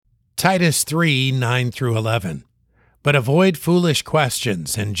Titus 3, 9 through 11. But avoid foolish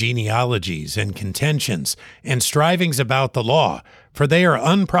questions and genealogies and contentions and strivings about the law, for they are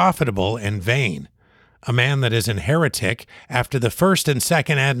unprofitable and vain. A man that is an heretic, after the first and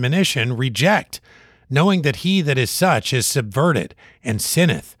second admonition, reject, knowing that he that is such is subverted and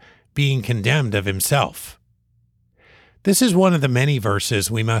sinneth, being condemned of himself. This is one of the many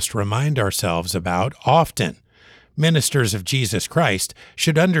verses we must remind ourselves about often. Ministers of Jesus Christ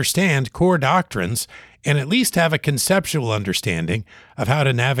should understand core doctrines and at least have a conceptual understanding of how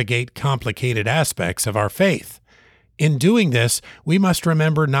to navigate complicated aspects of our faith. In doing this, we must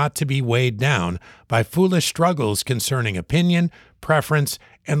remember not to be weighed down by foolish struggles concerning opinion, preference,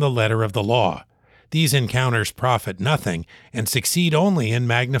 and the letter of the law. These encounters profit nothing and succeed only in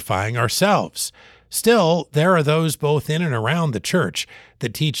magnifying ourselves. Still, there are those both in and around the church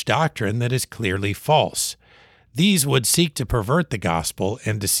that teach doctrine that is clearly false. These would seek to pervert the gospel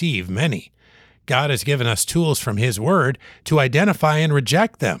and deceive many. God has given us tools from His Word to identify and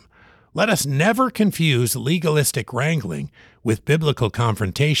reject them. Let us never confuse legalistic wrangling with biblical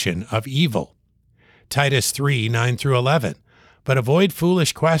confrontation of evil. Titus 3, 9 through 11. But avoid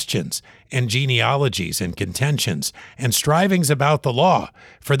foolish questions and genealogies and contentions and strivings about the law,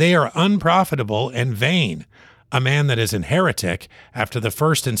 for they are unprofitable and vain. A man that is an heretic, after the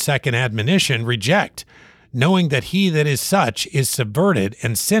first and second admonition, reject, knowing that he that is such is subverted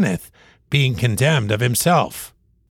and sinneth, being condemned of himself.